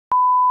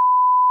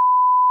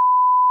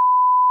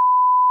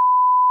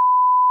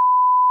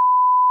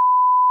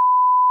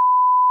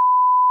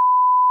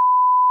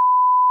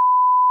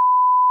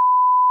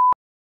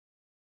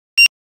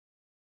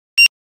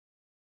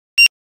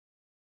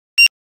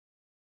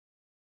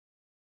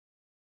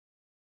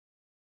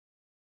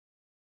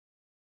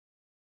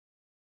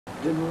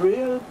The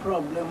real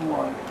problem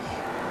was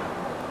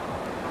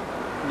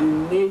the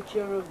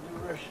nature of the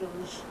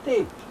Russian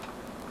state.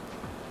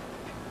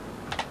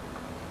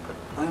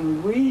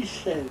 And we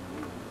said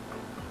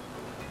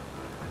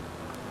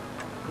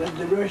that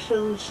the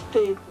Russian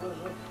state was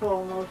a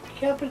form of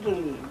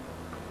capitalism.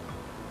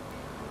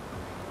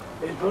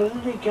 It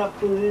wasn't the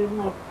capitalism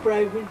of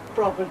private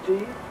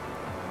property,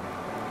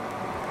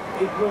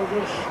 it was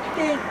a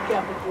state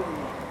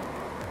capitalism.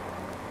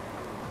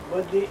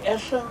 But the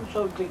essence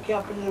of the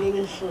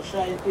capitalist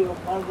society,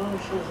 of modern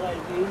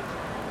society,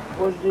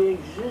 was the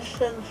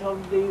existence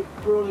of the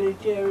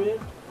proletariat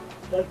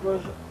that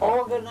was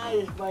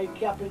organized by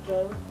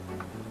capital,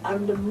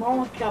 and the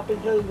more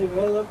capital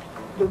developed,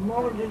 the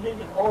more did it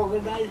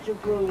organize the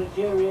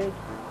proletariat,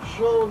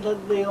 so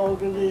that the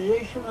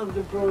organization of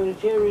the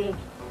proletariat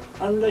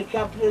under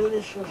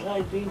capitalist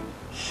society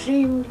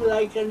seemed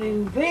like an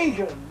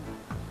invasion.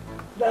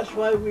 That's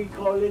why we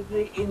call it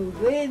the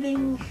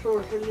invading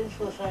socialist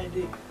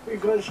society,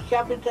 because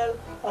capital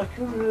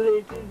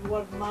accumulated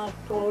what Marx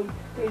called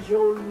its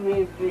own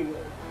grave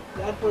digger.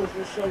 That was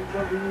the sense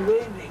of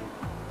invading.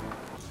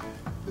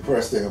 The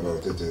first thing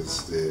about it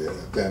is the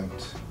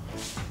attempt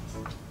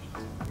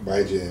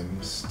by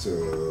James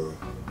to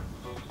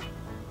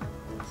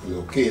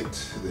locate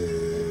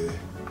the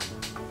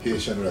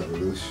Haitian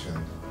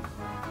Revolution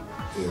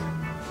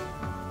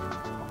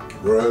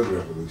in world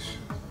revolution.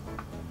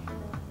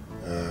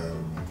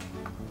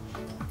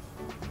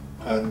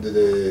 And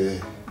the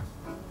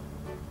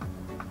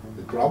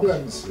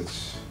problems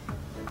which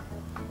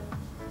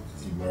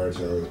emerge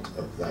out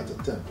of that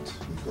attempt,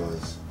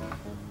 because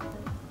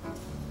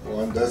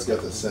one does get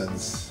a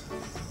sense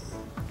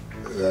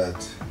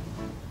that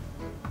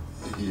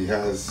he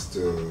has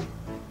to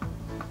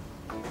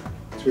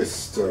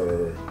twist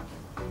or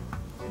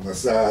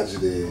massage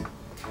the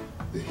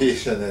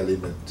Haitian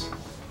element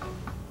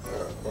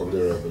of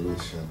the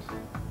revolution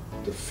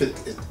to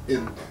fit it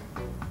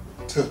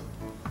into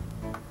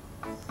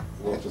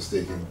what was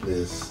taking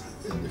place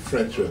in the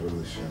French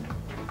Revolution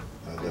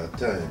at that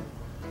time.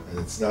 And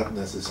it's not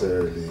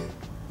necessarily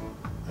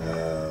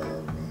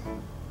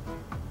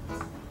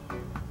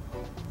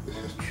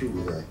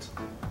true that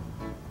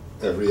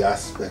every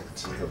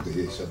aspect of the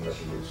Haitian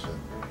Revolution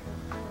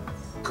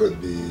could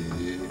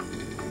be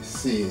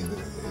seen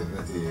in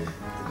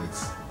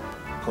its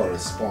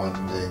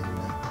corresponding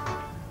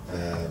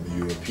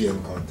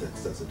European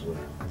context, as it were.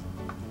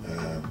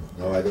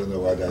 Now, I don't know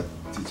what that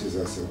teaches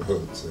us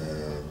about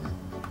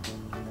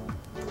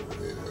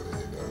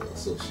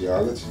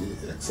sociology,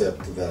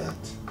 except that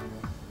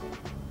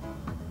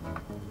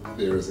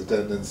there is a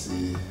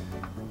tendency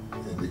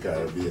in the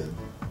Caribbean,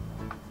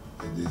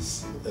 in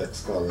these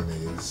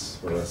ex-colonies,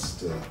 for us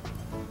to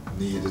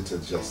need to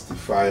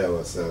justify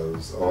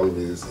ourselves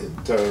always in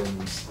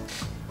terms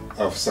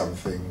of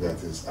something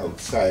that is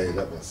outside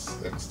of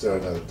us,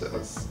 external to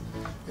us.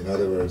 In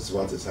other words,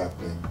 what is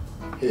happening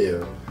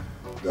here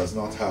does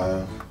not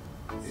have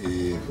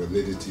a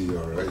validity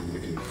or a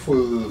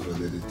full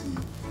validity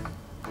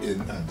in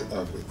and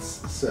of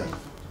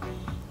itself.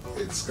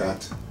 It's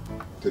got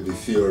to be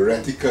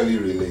theoretically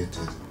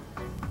related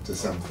to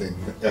something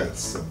else,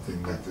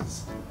 something that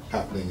is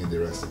happening in the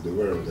rest of the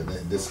world. And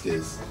in this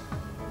case,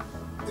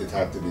 it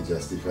had to be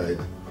justified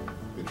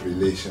with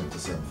relation to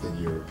something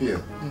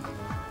European.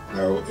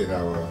 Now, in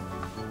our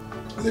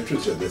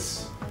literature,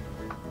 this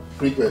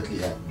frequently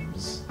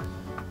happens.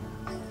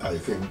 I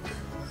think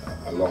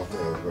a lot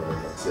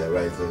of, say, a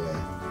writer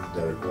like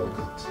Derek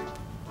Walcott,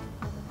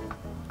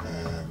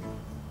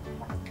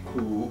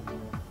 who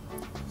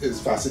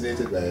is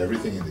fascinated by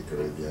everything in the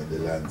Caribbean, the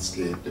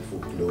landscape, the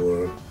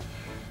folklore,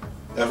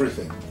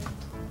 everything.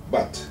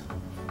 But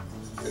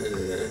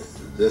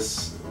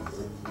this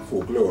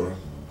folklore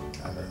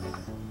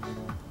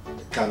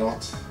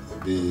cannot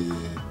be,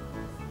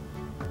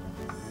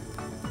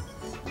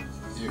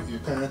 you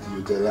can't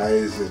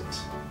utilize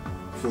it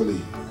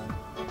fully,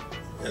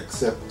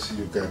 except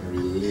you can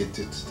relate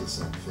it to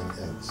something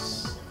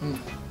else.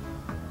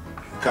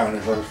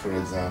 Carnival, for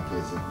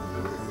example,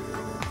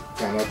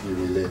 cannot be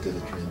related.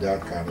 The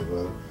Trinidad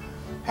Carnival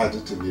had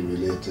to be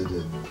related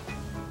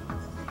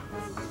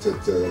to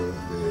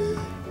the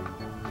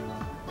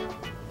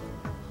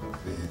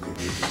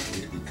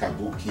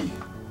kabuki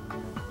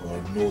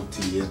or no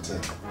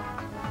theater,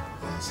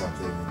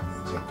 something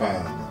in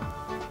Japan,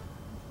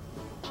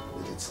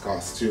 with its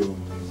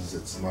costumes,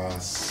 its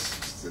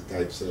masks, the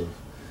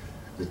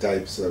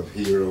types of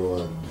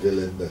hero and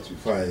villain that you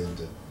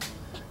find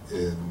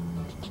in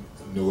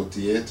no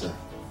theater.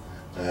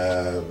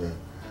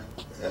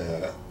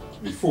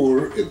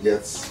 Before it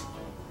gets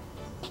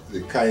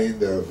the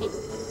kind of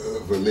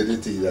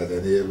validity that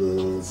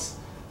enables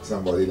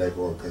somebody like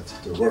Walcott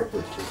to work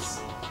with this,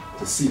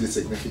 to see the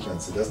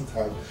significance. It doesn't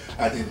have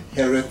an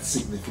inherent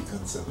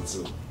significance of its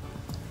own.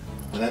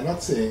 And I'm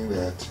not saying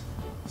that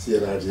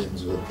C.L.R.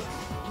 James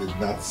did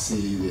not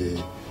see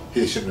the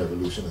Haitian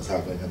Revolution as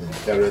having an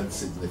inherent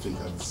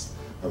significance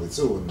of its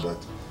own,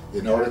 but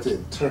in order to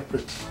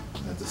interpret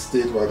and to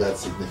state what that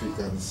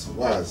significance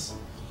was,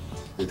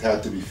 it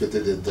had to be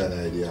fitted into an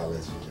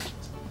ideology,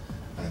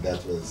 and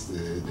that was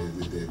the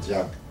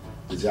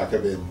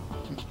Jacobin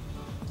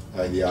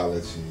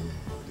ideology,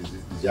 the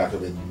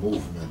Jacobin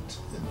movement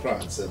in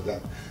France,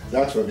 and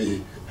that for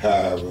me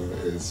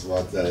is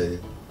what I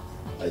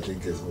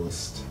think is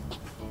most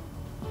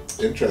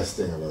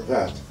interesting about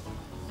that.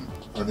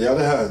 On the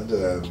other hand,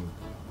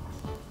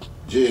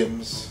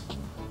 James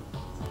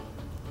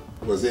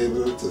was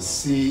able to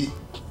see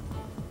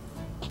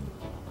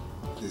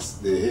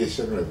the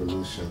Haitian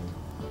Revolution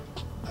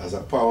as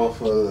a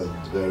powerful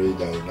and very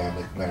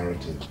dynamic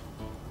narrative.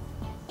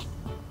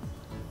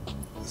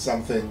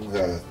 Something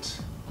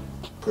that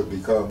could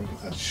become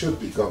and should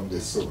become the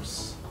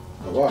source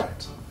of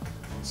art.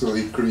 So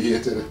he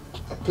created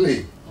a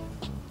play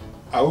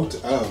out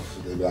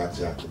of the Black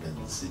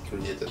Jacobins. He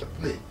created a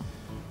play.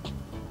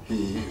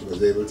 He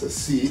was able to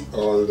see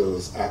all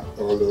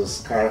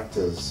those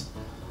characters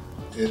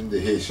in the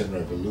Haitian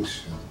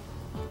Revolution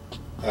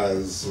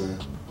as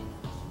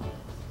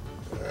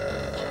I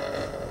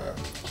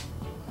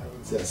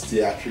wouldn't say as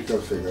theatrical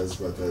figures,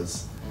 but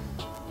as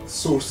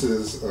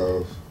sources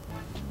of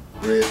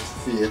great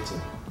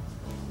theatre.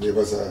 There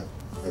was a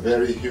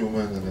very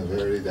human and a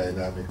very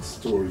dynamic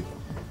story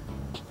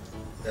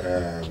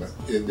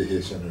in the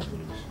Haitian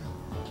Revolution,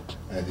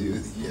 and he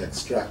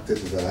extracted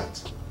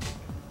that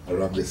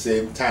around the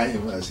same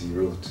time as he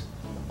wrote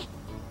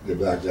the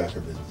Black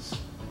Jacobins,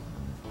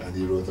 and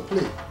he wrote a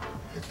play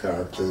with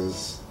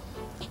characters,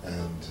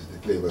 and the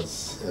play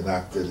was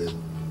enacted in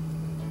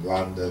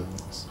London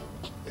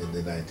in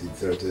the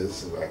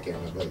 1930s. I can't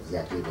remember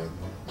exactly when,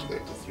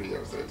 33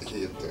 or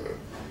 38 or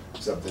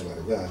something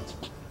like that.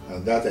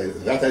 And that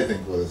I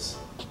think was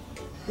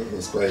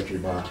quite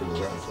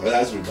remarkable,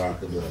 as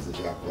remarkable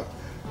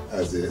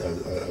as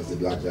the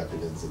Black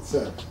Jacobins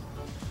itself.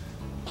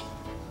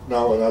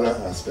 Now, another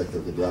aspect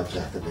of the Black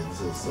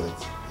Jacobins is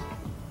that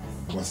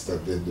it must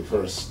have been the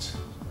first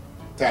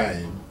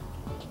time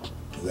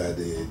that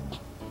the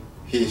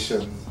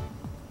Haitian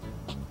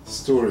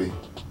story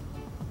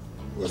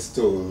was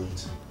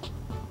told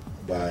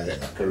by a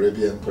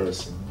Caribbean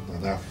person,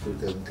 an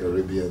African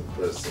Caribbean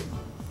person,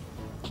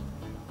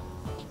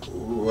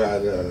 who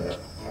had a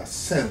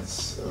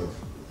sense of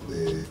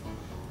the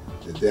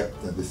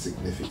depth and the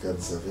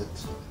significance of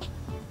it.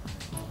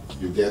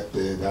 You get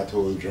that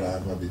whole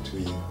drama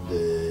between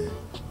the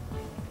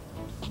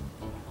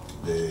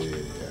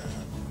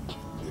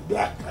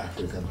black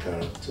African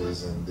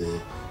characters and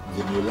the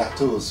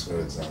mulattoes, for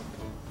example,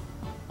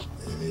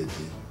 in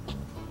Haiti.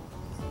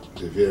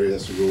 The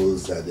various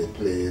roles that they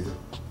played,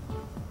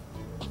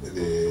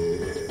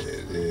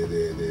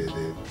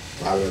 the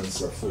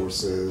balance of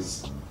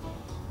forces,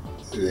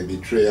 the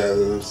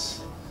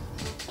betrayals,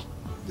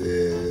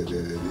 the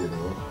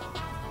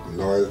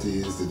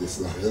loyalties, the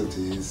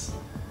disloyalties,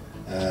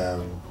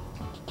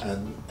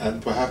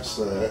 and perhaps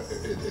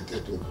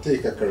it would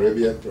take a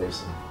Caribbean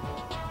person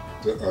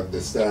to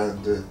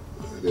understand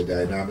the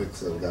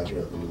dynamics of that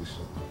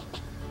revolution,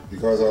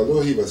 because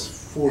although he was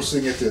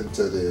forcing it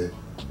into the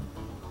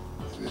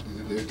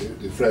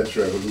French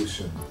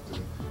Revolution,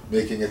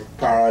 making it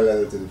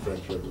parallel to the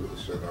French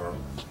Revolution, or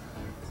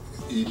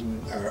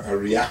even a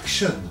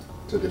reaction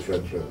to the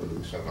French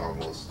Revolution,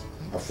 almost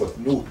a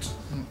footnote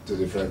to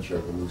the French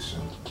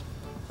Revolution,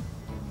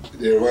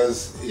 there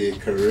was a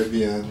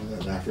Caribbean,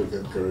 an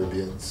African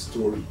Caribbean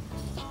story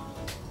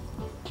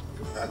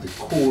at the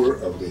core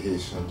of the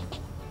Haitian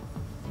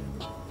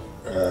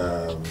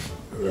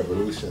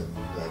revolution,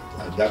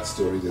 and that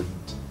story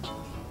didn't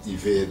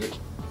evade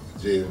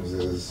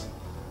James's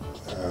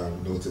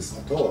notice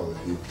at all,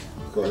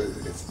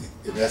 because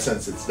in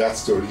essence it's that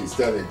story he's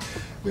telling.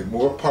 The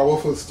more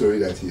powerful story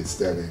that he is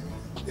telling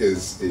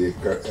is a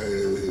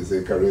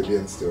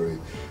Caribbean story,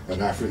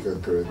 an African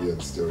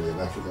Caribbean story, an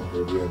African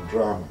Caribbean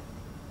drama,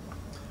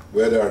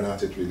 whether or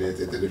not it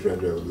related to the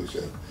French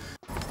Revolution.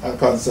 And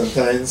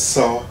Constantine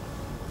saw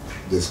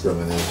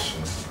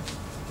discrimination.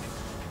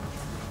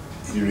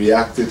 He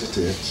reacted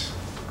to it.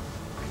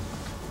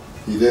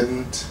 He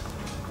didn't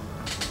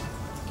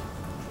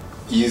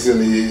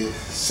easily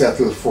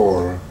settle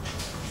for,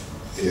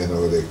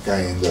 the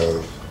kind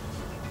of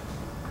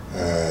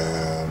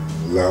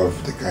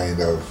love, the kind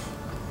of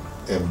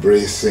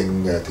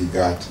embracing that he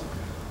got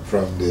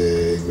from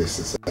the English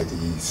society.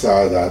 He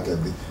saw that,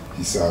 and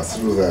he saw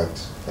through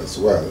that as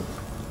well.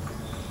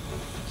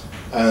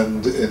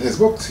 And in his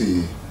books,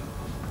 he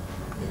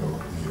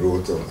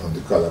wrote on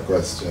the color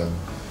question.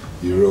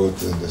 He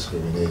wrote on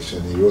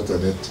discrimination. He wrote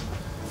on it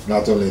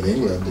not only in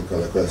England, the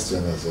color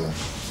question as a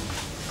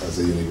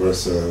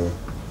universal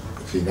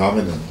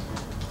phenomenon,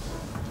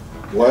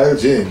 while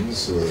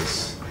James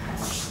was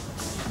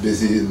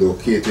busy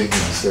locating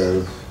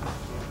himself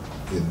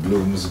in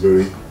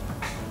Bloomsbury,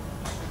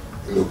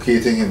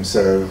 locating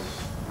himself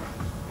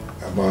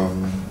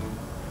among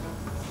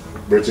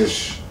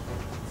British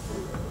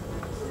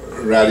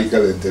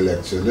radical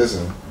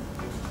intellectualism,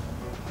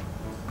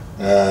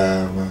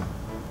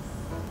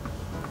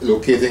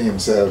 locating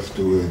himself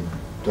too in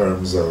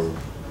terms of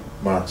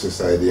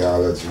Marxist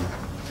ideology.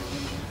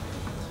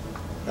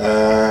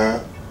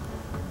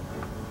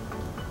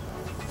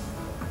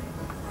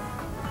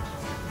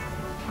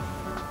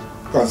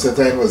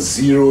 Constantine was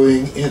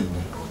zeroing in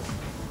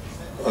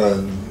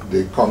on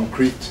the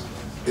concrete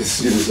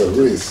issues of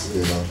race,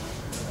 you know.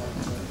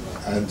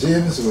 And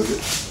James would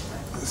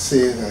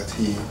say that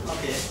he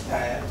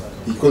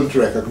couldn't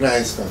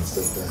recognize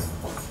Constantine.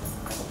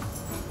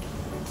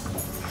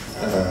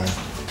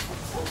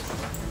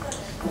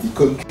 He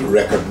couldn't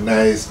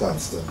recognize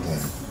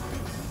Constantine.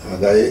 And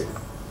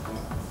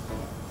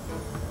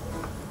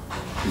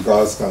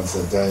because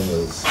Constantine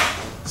was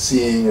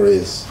seeing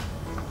race,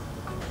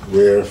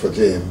 where for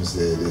James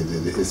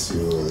the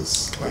issue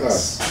was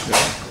class.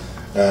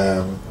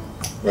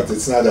 But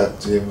it's not that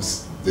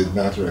James did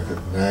not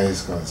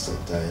recognize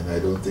Constantine. I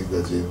don't think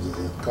that James was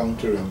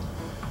encountering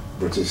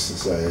British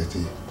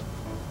society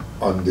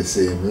on the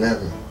same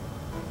level.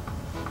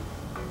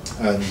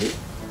 And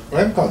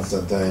when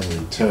Constantine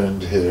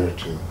returned here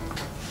to,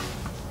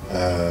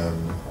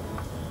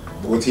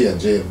 both he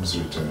and James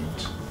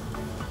returned.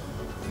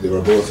 They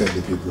were both in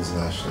the People's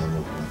National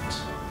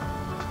Movement.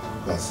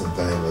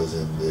 Constantine was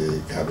in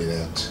the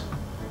cabinet.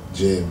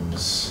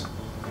 James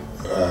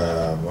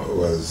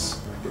was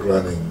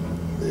running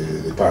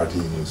the party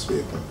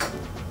newspaper.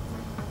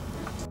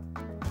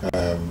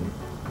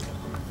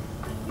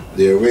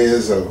 Their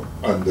ways of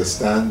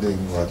understanding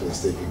what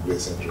was taking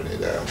place in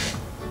Trinidad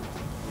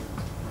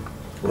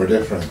were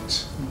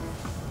different.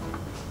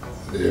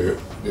 Their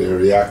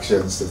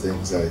reactions to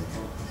things like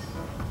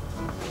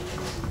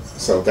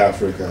South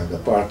Africa and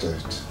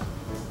apartheid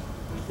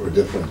were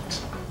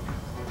different.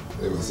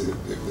 There was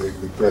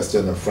the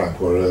question of Frank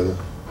Worrell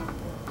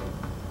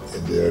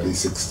in the early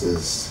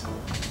 60s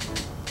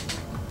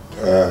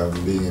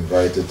being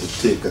invited to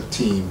take a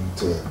team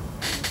to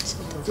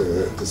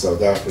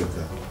South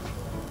Africa,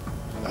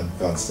 and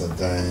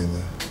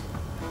Constantine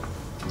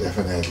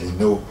definitely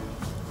no.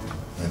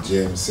 And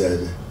James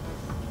said,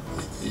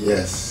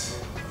 yes,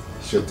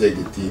 he should take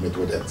the team, it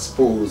would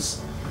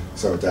expose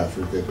South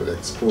Africa, it would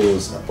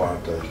expose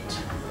apartheid.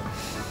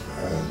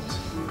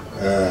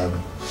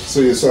 And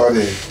so you saw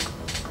the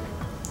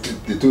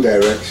two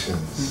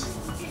directions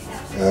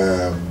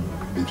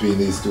between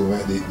these two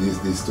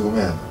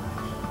men.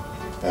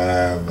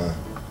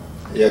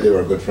 Yeah, they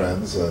were good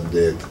friends and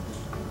they'd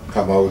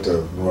come out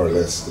of more or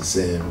less the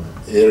same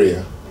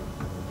area.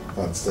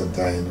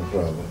 Constantine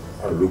from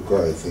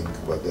Aruka, I think,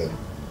 but then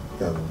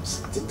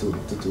comes to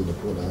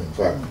Tunapuna. In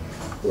fact,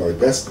 Lloyd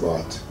Best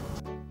bought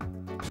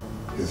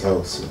his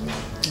house. You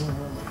know.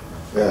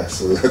 Yeah,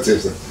 so that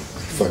is a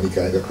funny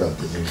kind of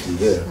continuity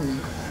there.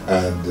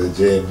 And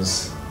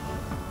James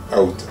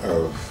out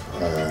of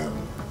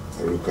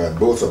Aruka, and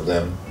both of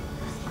them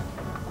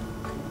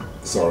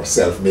sort of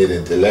self-made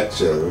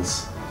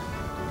intellectuals,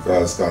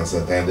 because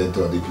Constantine didn't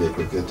only play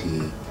cricket,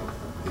 he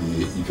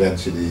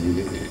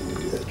eventually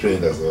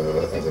trained as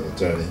an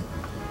attorney.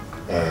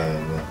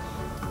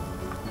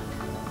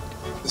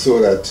 So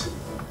that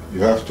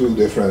you have two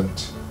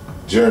different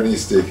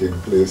journeys taking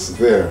place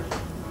there.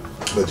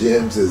 But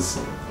James is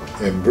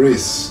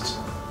embraced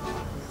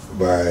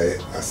by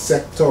a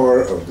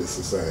sector of the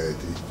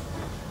society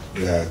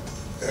that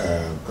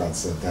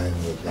Constantine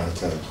would not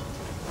have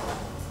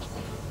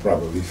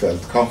probably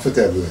felt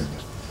comfortable in.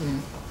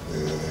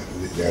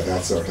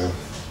 That sort of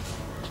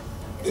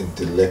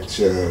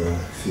intellectual,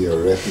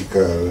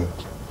 theoretical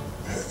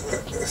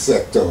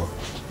sector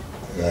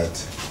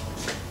that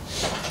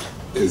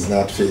is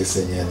not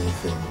facing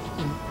anything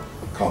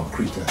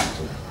concrete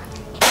actually.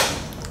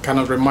 Kind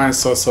of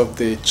reminds us of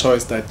the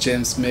choice that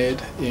James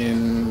made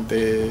in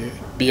the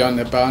Beyond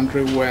the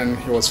Boundary when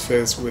he was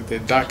faced with a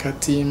darker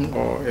team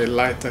or a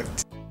lighter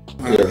team.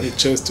 Yes. He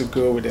chose to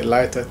go with a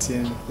lighter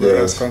team,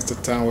 whereas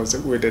Constantine was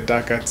with a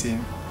darker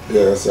team.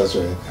 Yes, that's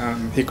right.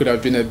 He could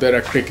have been a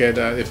better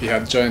cricketer if he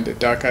had joined the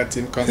darker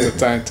team.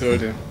 Constantine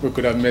told him, we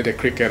could have made a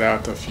cricketer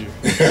out of you.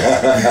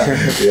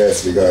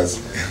 Yes,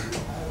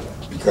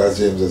 because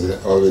James was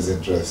always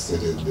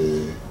interested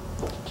in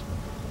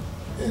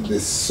the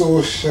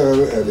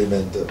social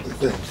element of the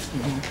thing.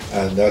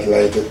 And that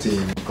lighter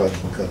team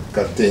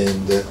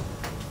contained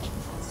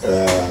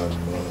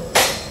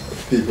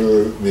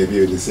people maybe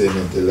with the same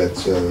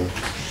intellectual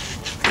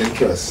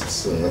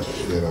interests,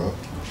 you know.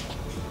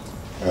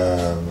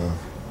 And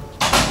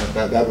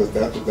that was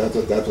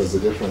the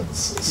difference.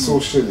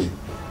 Socially,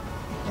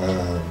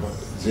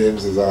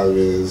 James is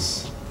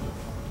always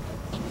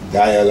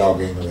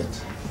dialoguing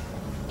with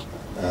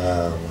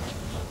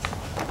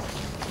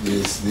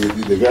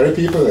the very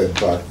people, in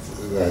fact,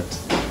 that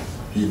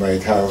he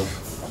might have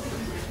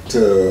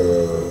to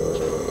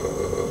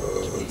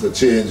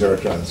change or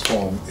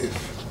transform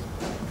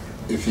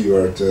if he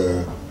were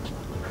to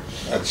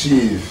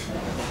achieve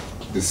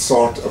the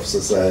sort of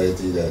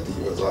society that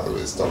he was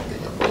always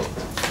talking about.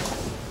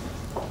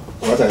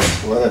 What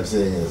I'm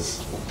saying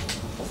is,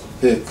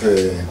 take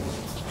the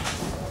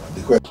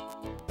question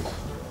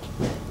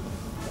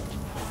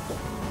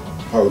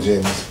how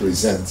James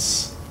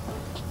presents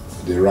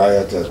the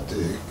riot at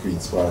the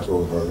Queen's Park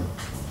Oval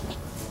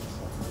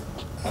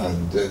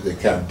and the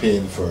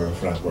campaign for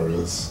Frank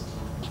Worrell's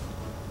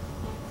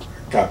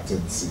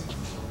captaincy.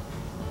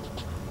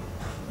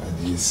 And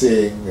he's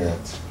saying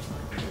that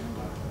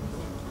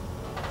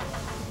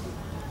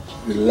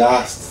the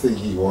last thing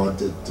he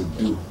wanted to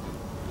do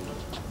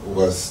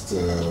was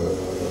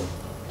to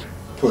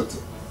put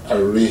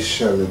a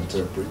racial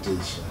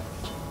interpretation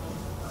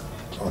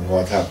on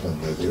what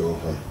happened at the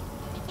over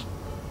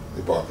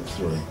the bottle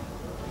throwing.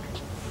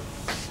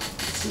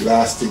 It's the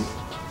last thing.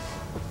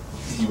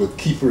 He would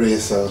keep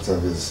race out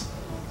of his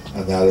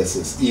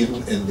analysis,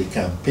 even in the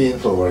campaign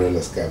for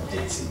Warriorless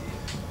captaincy.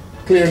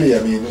 Clearly,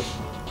 I mean,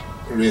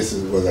 race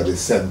was at the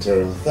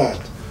center of that.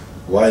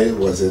 Why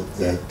was it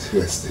that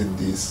West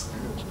Indies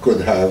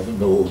could have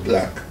no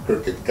black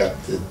cricket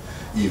captain,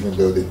 even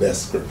though the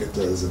best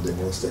cricketers and the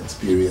most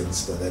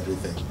experienced and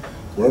everything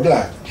were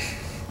black?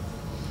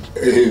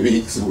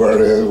 Weeks,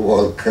 Warrior,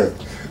 Walcott,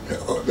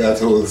 that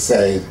whole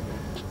side,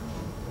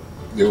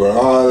 they were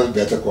all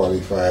better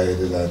qualified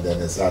than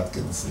Dennis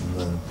Atkinson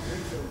and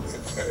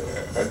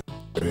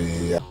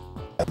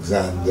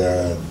Alexander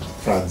and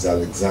Franz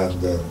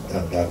Alexander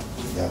and that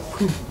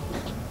crew,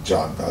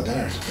 John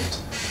Goddard. But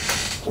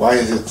why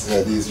is it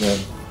that these men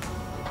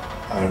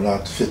are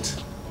not fit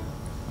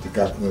to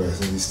captain the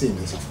West Indies team?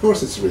 Of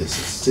course it's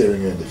racist,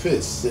 staring you in the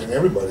face, staring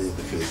everybody in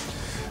the face.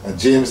 And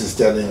James is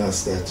telling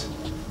us that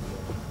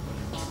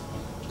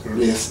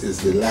race is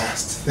the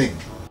last thing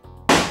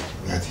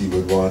that he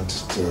would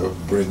want to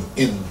bring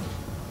in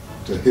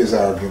to his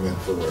argument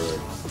for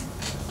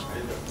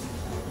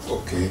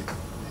okay.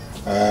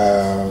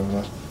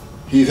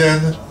 He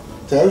then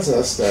tells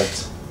us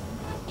that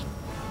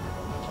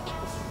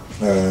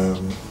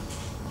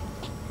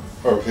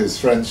of his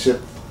friendship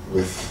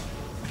with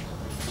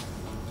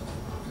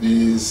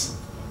these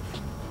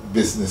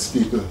business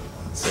people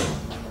and so on.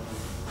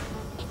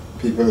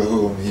 People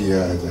whom he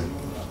had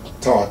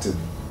taught in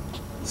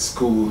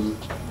school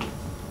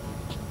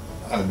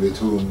and with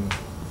whom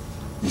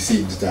he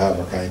seemed to have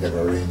a kind of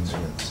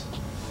arrangement.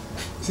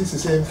 It's the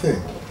same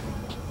thing.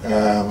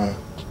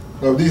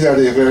 Now these are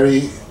the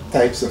very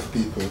types of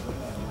people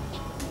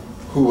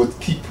who would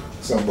keep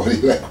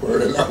somebody like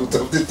Warren out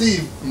of the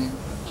team.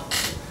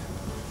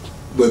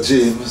 But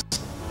James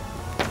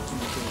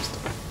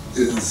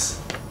is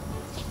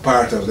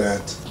part of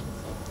that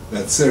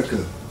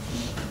circle.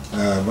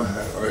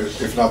 Or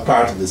if not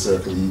part of the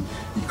circle, he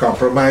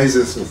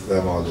compromises with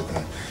them all the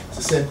time. It's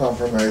the same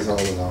compromise all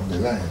along the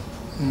line.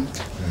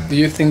 Do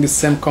you think the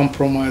same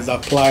compromise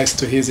applies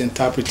to his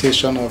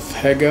interpretation of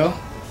Hegel?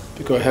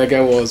 Because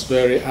Hegel was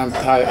very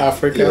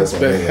anti-African, yes,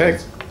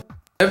 but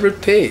every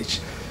page,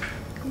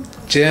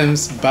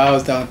 James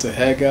bows down to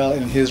Hegel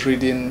in his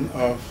reading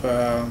of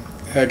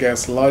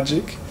Hegel's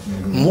logic,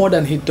 more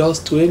than he does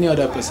to any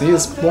other person. He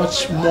is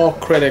much more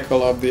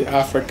critical of the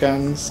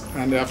Africans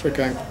and the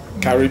African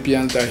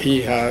Caribbeans that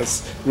he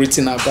has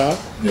written about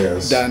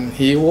than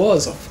he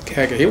was of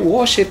Hegel. He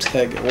worshipped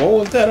Hegel. What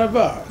was that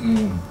about?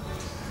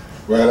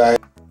 Well, I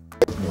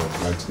don't know,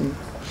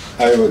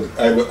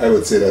 but I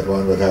would say that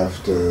one would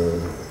have to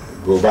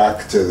go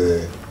back to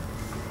the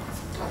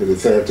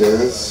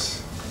 30s,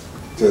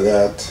 to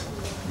that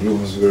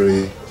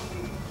Bloomsbury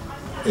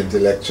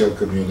intellectual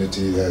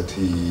community that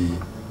he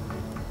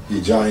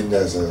joined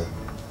as a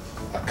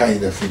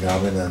kind of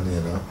phenomenon,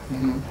 you know.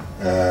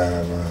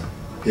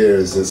 Here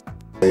is this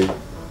guy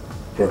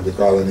from the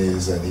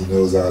colonies and he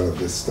knows all of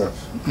this stuff.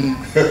 You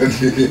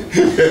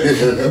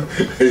know,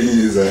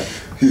 he's a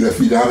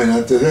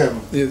phenomenon to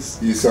them. Yes.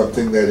 He's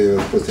something that they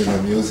will put in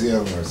a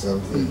museum or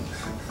something,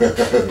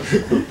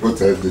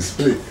 put on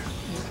display.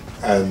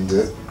 And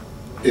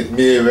it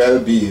may well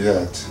be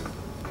that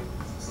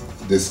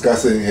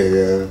discussing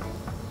Hegel,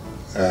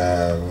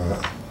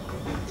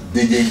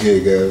 digging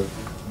Hegel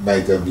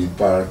might have been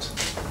part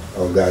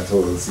of that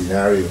whole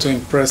scenario. To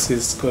impress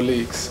his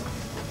colleagues.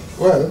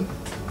 Well,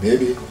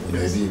 maybe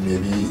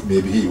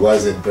he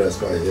was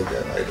impressed by Hegel,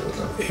 I don't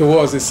know. He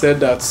was. He said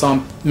that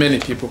many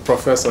people,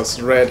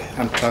 professors, read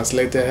and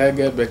translated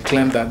Hegel, but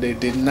claimed that they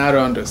did not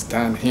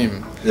understand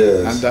him.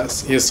 Yes. And that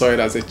he saw it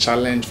as a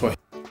challenge for him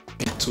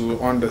to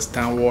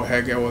understand what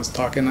Hegel was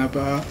talking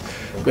about.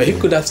 Okay. But he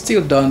could have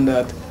still done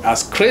that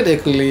as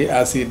critically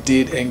as he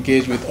did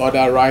engage with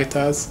other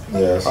writers,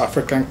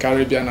 African,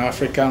 Caribbean,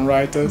 African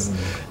writers.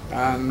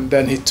 And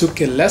then he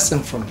took a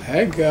lesson from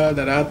Hegel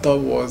that I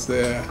thought was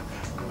a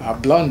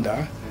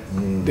blunder.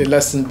 The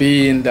lesson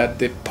being that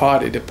the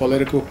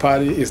political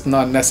party is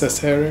not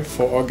necessary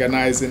for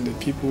organizing the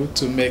people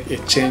to make a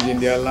change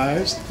in their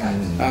lives,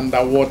 and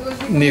that what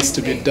needs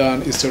to be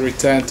done is to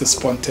return to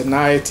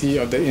spontaneity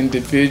of the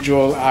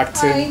individual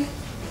acting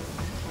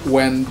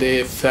when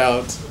they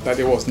felt that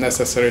it was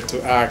necessary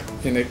to act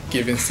in a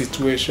given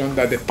situation,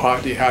 that the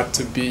party had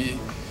to be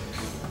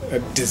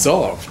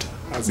dissolved,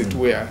 as it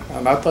were.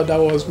 And I thought that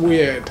was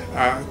weird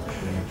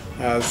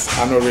as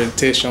an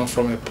orientation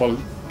from a political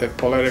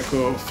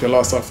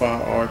philosopher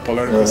or a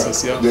political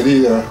sociologist.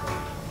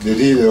 Did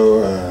he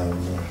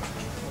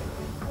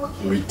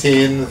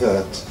retain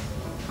that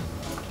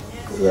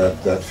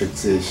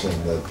fixation,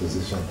 that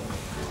position?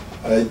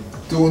 I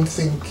don't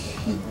think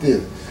he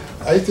did.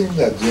 I think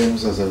that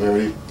James was a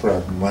very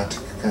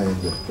pragmatic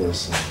kind of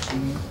person,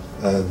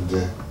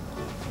 and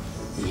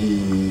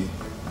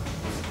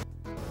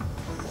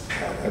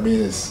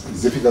mean, it's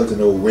difficult to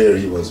know where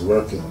he was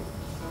working.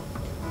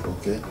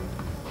 Okay,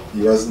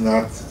 he was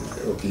not.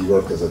 Okay, he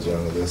worked as a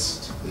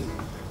journalist. He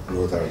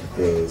wrote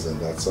articles and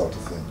that sort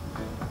of thing.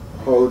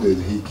 How did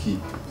he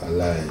keep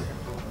alive?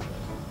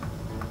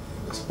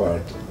 He was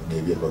part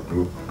maybe of a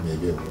group,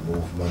 maybe of a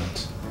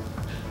movement,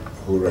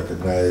 who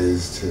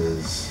recognized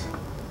his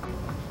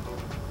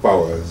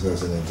powers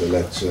as an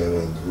intellectual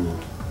and who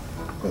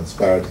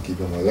conspired to keep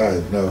him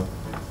alive. Now,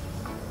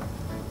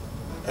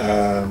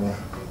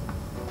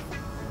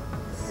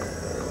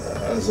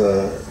 as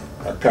a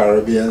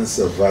Caribbean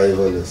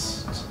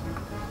survivalist,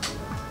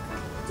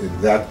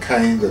 in that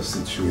kind of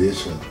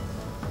situation,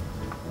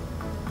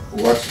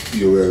 what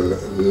you will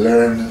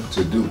learn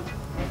to do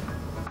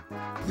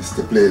is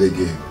to play the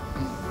game,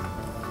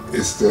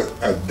 is to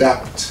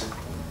adapt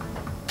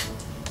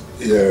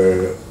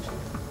your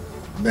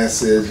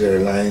message or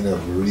line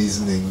of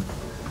reasoning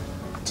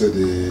to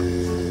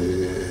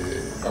the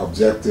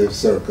objective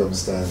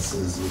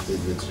circumstances within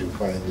which you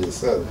find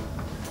yourself,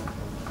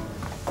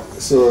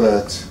 so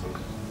that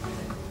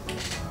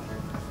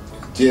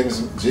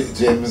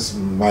James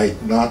might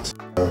not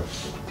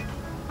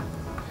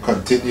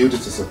continue to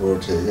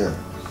support Hegel.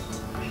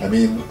 I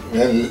mean,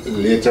 when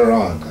later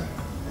on,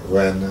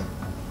 when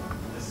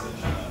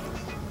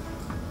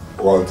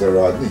Walter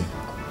Rodney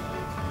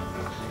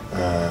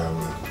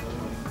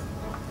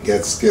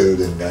gets killed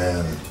in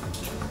Guyana,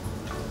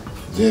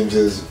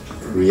 James's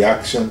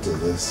reaction to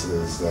this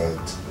is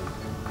that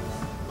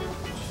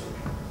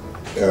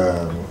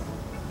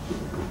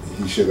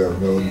he should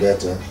have known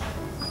better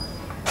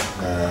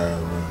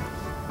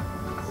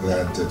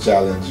than to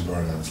challenge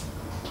Burnham.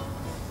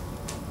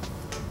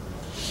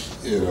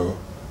 You know,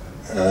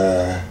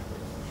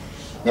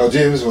 now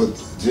James would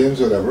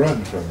have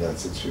run from that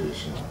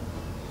situation.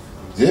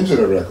 James would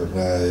have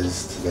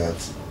recognized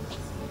that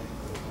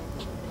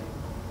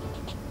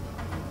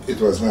it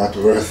was not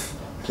worth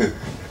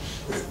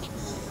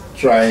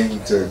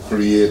trying to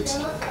create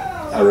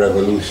a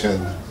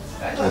revolution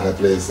in a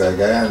place like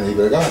Guyana. He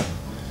would have gone.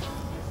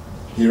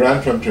 He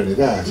ran from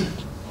Trinidad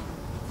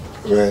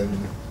when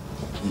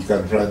he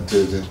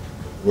confronted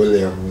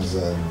Williams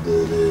and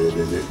the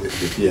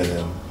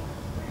PNM,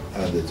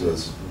 and it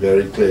was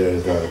very clear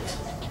that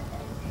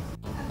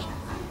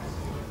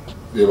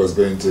there was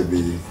going to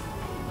be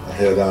a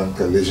head-on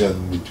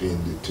collision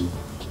between the two.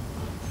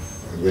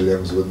 And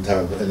Williams wouldn't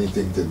have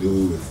anything to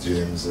do with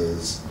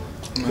James's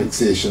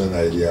fixation on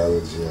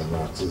ideology and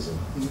Marxism,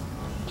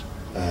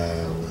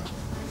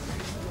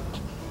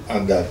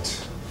 and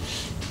that,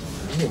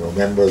 you know,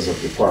 members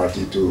of the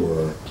party too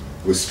were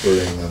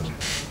whispering and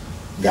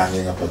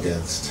ganging up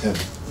against him.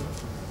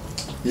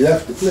 He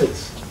left the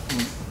place.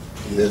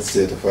 He didn't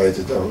stay to fight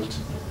it out.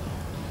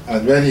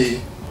 And when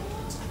he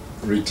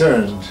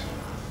returned,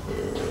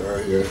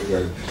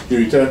 he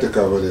returned to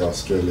cover the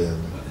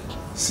Australian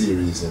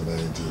series in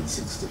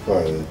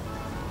 1965,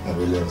 and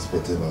Williams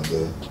put him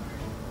under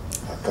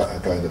a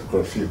kind of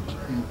curfew.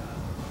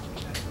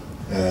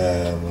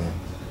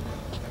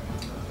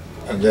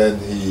 And then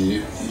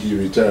he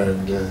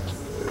returned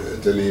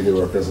to lead the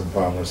Workers' and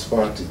Farmers'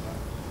 Party,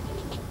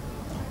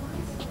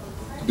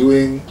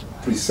 doing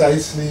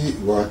precisely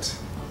what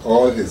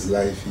all his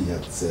life he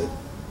had said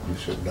you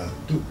should not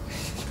do.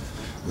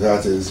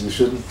 That is, you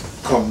shouldn't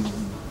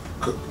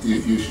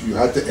you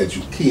had to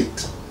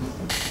educate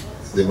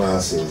the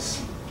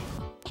masses.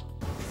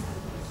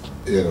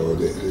 You know,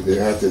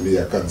 there had to be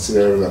a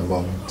considerable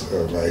amount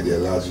of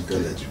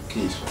ideological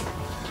education,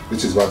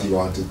 which is what he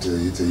wanted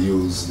to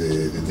use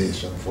the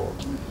nation for.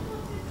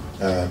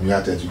 You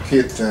had to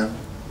educate them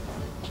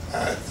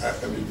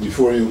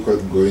before you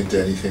could go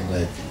into anything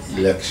like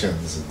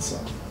elections and so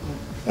on.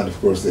 And of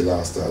course they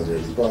lost all their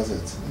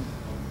deposits,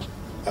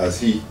 as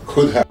he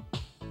could have.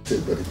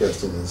 But the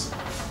question is,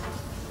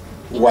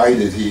 why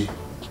did he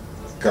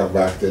come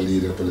back to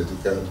lead a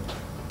political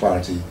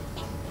party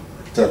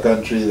to a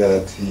country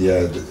that he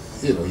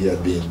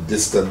had been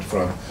distant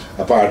from,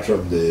 apart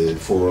from the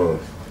 4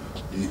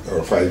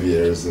 or 5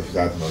 years, if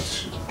that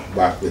much,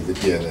 back with the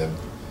PNM?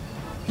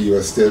 He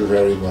was still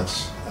very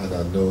much an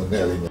unknown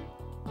element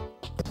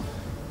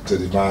to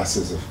the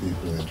masses of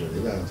people in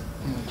Trinidad.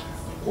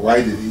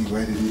 Why did he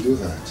do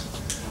that?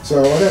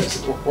 So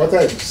what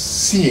I'm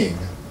seeing,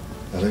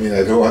 and I mean,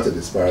 I don't want to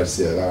disparage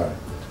CLR,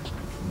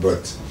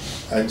 but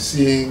I'm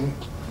seeing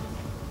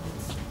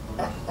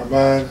a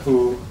man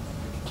who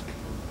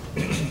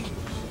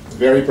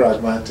very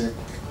pragmatic,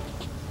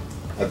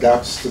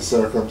 adapts to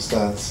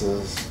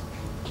circumstances,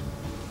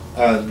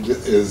 and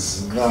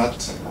is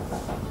not,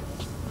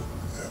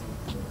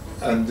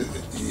 and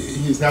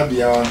he's not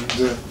beyond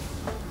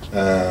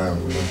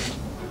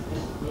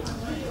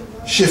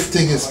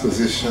shifting his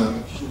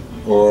position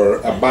or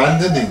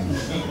abandoning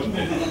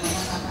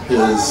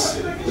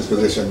his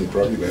position. He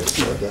probably better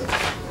start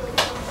that.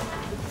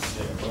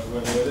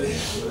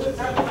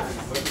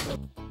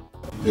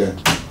 Yeah.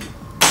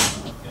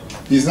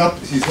 He's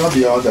not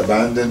beyond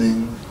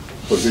abandoning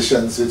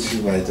positions which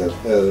he might have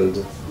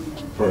held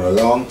for a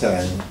long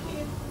time,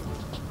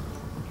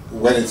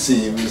 when it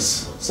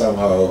seems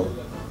somehow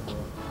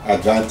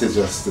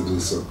advantageous to do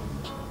so.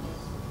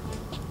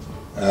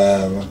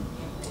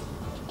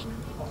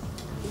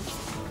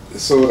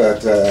 So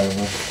that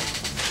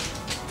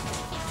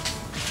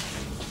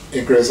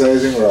in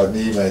criticizing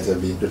Rodney, he might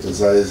have been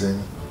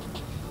criticizing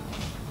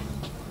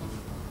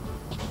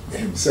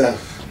himself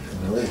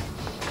in a way.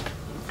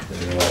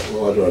 You know,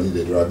 what Rodney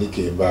did. Rodney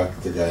came back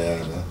to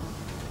Guyana.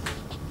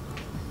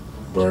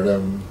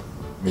 Burnham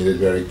made it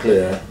very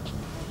clear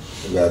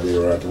that they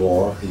were at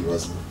war. He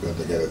wasn't going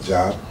to get a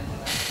job.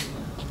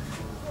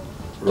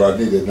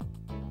 Rodney did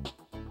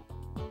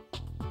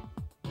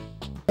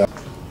not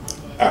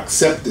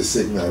accept the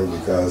signal,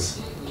 because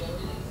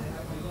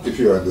if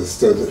you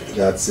understood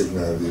that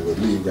signal, you would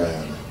leave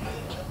Guyana.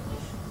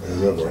 As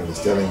Burnham is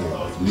telling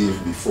you,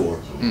 leave before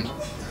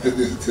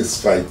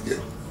this fight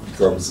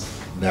becomes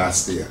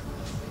nastier.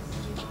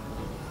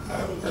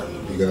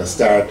 We're going to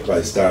start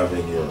by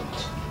starving you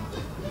out.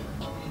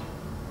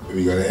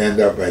 We're going to end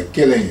up by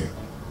killing you.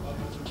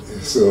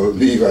 So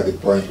leave at the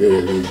point where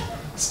you're being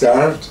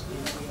starved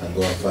and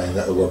go and find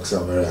out work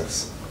somewhere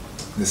else.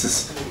 This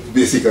is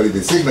basically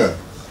the signal.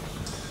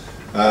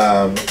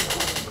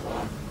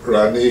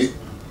 Rodney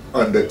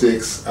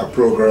undertakes a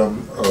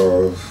program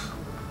of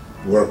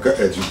worker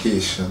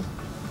education,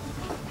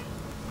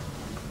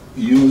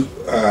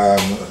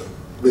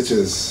 which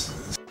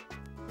is,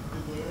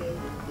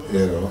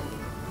 you know,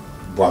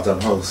 bottom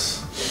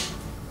house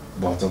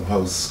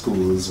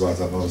schools,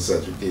 bottom house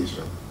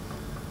education,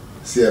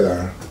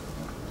 CLR,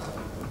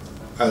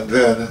 and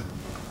then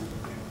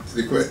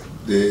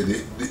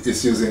the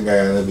issues in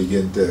Guyana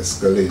begin to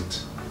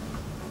escalate.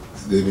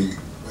 The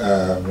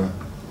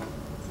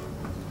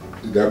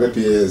WPA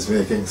is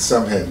making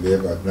some headway,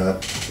 but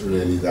not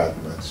really that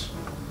much.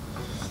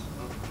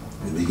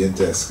 They begin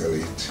to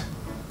escalate.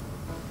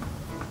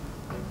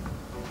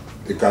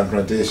 The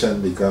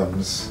confrontation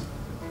becomes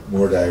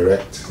more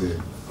direct. The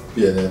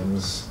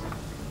PNM's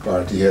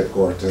party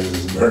headquarters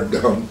is burned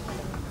down.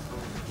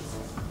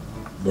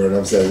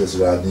 Burnham says it's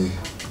Rodney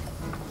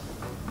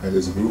and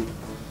his group,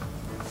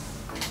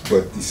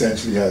 but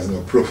essentially has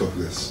no proof of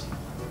this.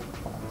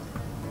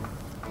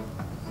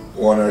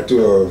 One or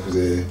two of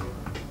the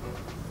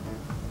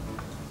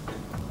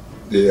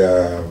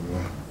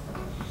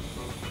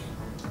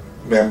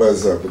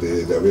members of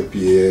the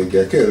WPA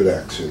get killed,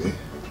 actually.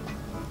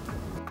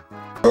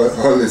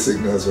 All the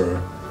signals were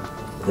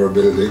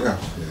building up,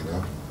 you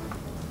know.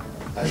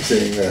 I'm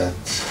saying that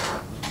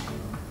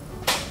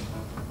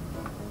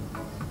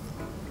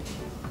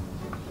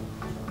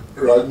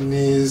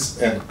Rodney's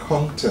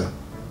encounter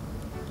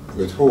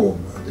with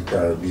home in the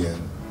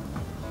Caribbean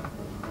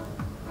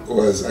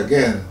was,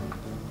 again,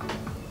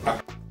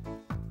 a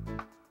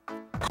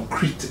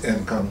concrete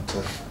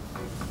encounter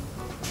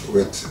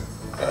with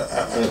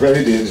a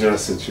very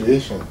dangerous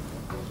situation.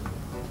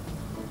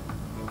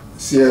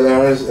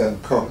 CLR's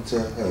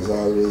encounter has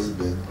always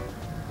been,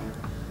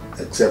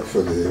 except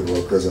for the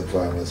Workers' and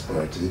Farmers'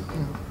 Party,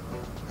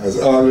 has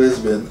always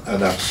been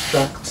an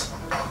abstract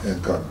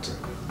encounter,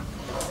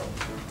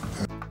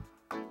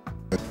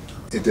 an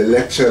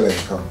intellectual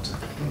encounter.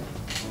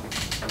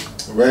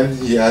 When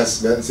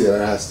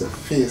CLR has to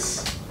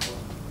face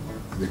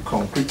the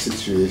concrete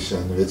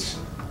situation, which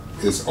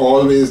is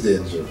always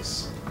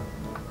dangerous.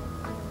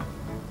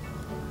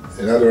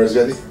 In other words,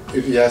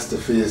 if he has to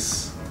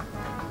face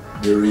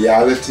the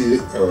reality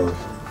of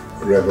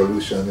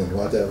revolution in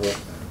whatever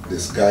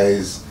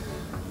disguise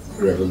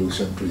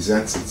revolution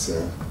presents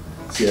itself,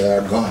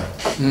 CLR gone.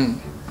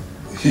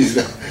 He's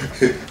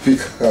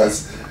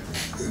because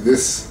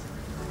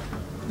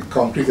the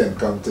concrete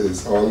encounter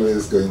is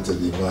always going to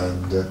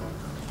demand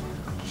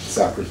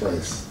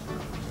sacrifice,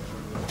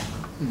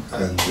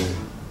 and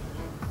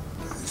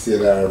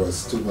CLR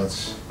was too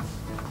much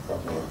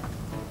of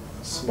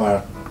a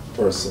smart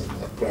person,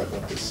 a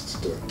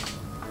pragmatist, to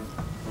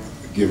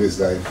give his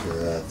life for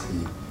that.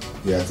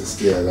 He had to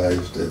stay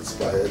alive to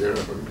inspire the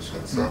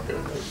revolution.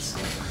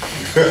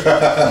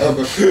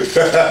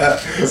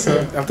 So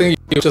I think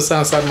you just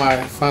answered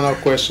my final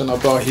question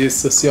about his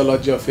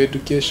sociology of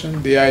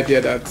education, the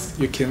idea that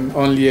you can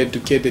only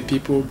educate the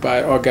people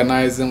by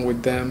organizing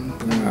with them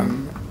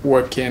and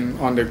working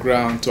on the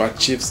ground to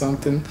achieve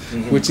something,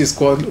 which is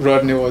what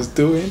Rodney was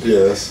doing.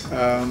 Yes.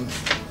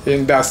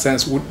 In that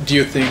sense, do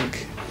you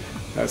think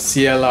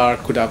CLR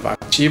could have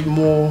achieved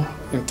more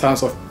in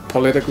terms of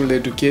political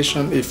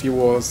education if he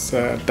was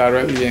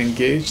directly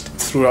engaged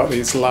throughout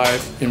his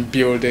life in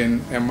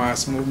building a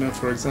mass movement,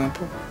 for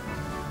example?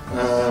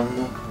 I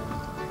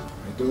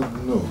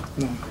don't know.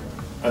 No.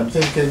 I'm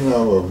thinking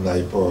now of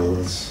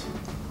Naipaul's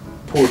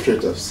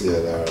portrait of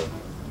CLR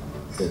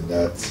in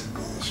that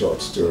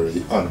short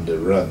story, On the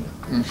Run,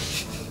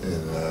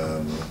 in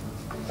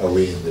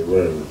Away in the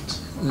World.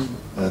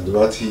 And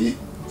what he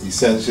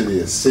essentially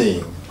is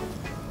saying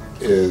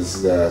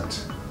is that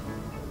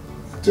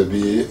to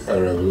be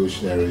a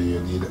revolutionary, you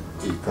need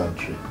a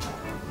country.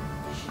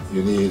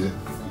 You need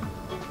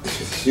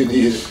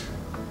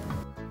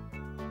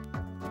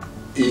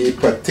a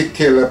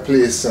particular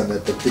place and a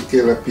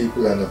particular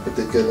people and a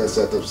particular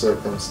set of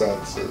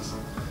circumstances.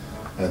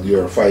 And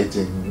you're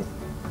fighting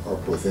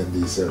within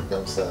these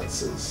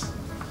circumstances.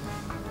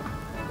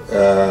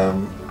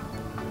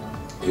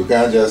 You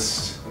can't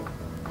just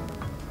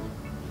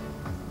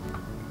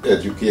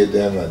educate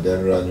them and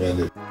then run when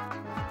they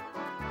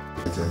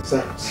in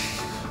sex.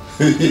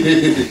 you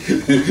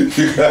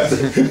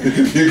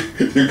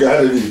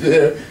gotta be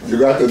there. You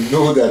gotta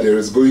know that there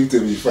is going to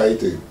be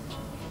fighting,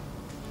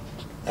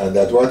 and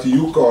that what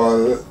you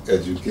call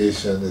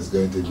education is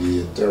going to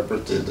be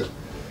interpreted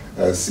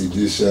as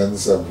sedition,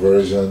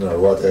 subversion, or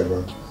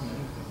whatever.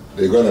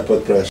 They're gonna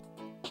put pressure.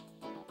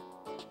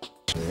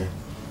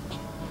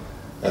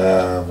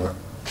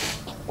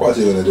 What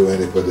are you gonna do when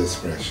they put this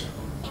pressure?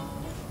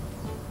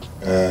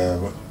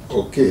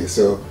 Okay,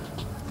 so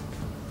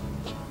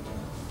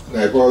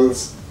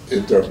Paul's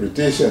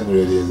interpretation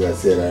really is that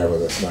Sailor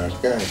was a smart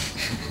guy,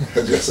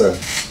 just a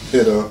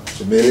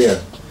chameleon.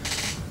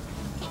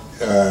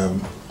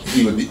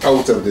 He would be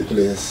out of the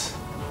place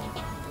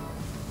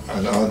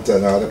and on to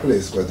another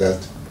place, but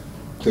that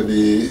to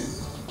be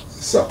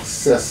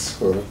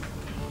successful,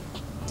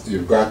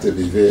 you've got to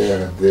be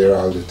there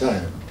all the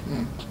time,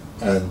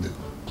 and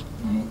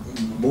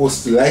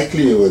most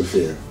likely you will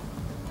fail.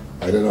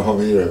 I don't know how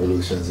many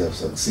revolutions have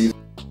succeeded,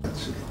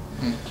 actually.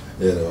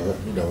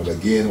 The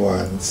gain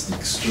one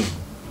sticks true,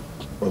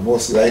 but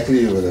most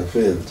likely you would have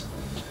failed.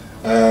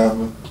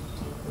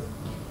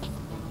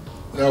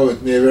 Now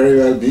it may very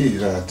well be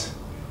that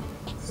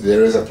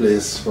there is a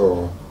place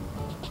for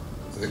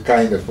the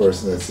kind of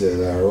person that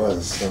C.L.R.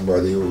 was,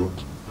 somebody who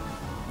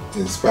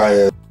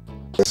inspires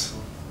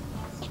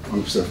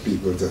groups of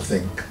people to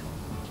think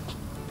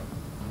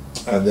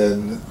and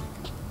then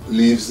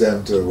leaves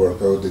them to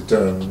work out the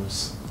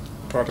terms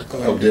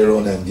of their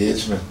own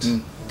engagement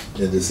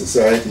in the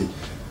society,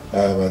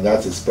 and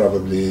that is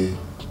probably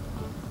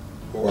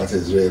what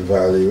his real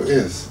value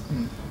is.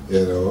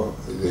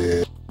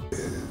 The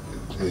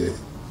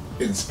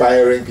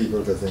inspiring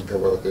people to think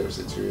about their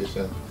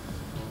situation,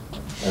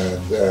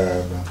 and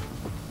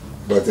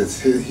but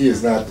he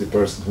is not the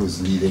person who's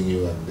leading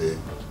you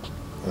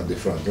on the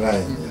front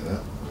line.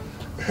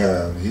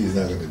 He's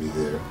not going to be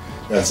there.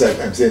 That's like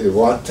I'm saying, the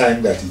one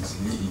time that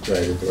he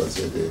tried it was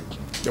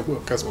the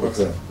workers'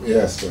 party.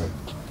 Yes, but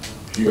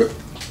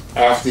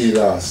after he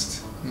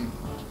lost,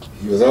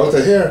 he was out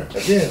of here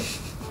again,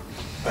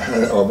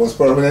 almost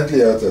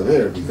permanently out of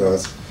here,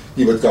 because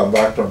he would come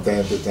back from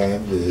time to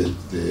time.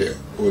 The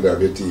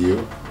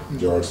OWTU,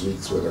 George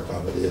Weeks, would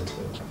accommodate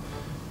him.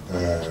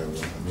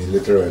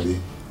 Literally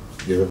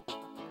give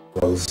a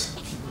house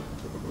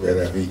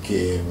whenever he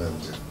came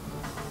and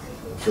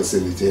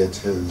facilitate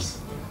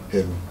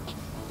him.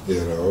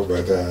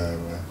 But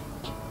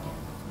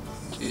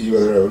he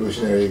was a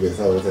revolutionary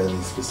without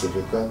any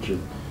specific country.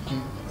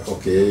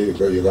 Okay,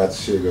 you got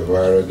Che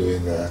Guevara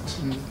doing that,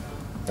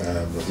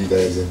 but he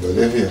dies in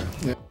Bolivia.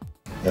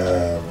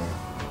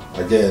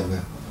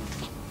 Again,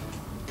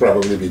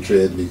 probably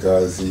betrayed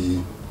because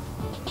he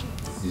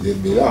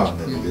didn't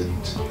belong and he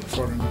didn't.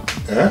 Foreigner.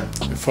 Huh?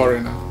 A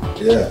foreigner.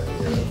 Yeah,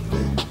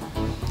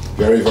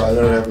 very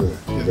vulnerable.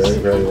 Yes. Very,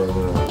 very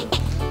vulnerable.